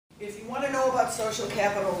If you want to know about social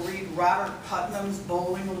capital, read Robert Putnam's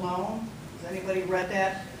Bowling Alone. Has anybody read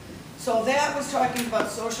that? So that was talking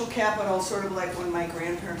about social capital sort of like when my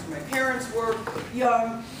grandparents and my parents were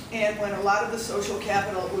young, and when a lot of the social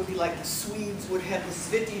capital would be like the Swedes would have the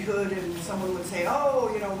svittighood, and someone would say,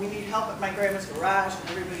 oh, you know, we need help at my grandma's garage,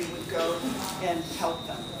 and everybody would go and help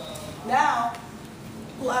them. Now,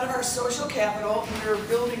 a lot of our social capital, we're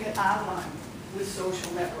building it online with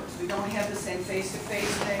social networks. We don't have the same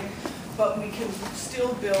face-to-face thing, but we can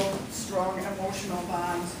still build strong emotional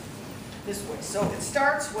bonds this way. So it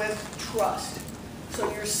starts with trust. So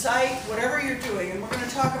your site, whatever you're doing, and we're going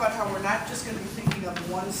to talk about how we're not just going to be thinking of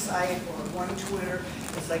one site or one Twitter.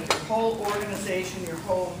 It's like your whole organization, your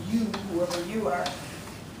whole you, whoever you are.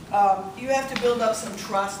 You have to build up some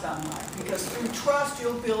trust online, because through trust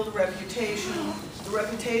you'll build a reputation. The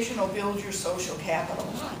reputation will build your social capital.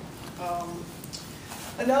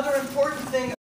 Another important thing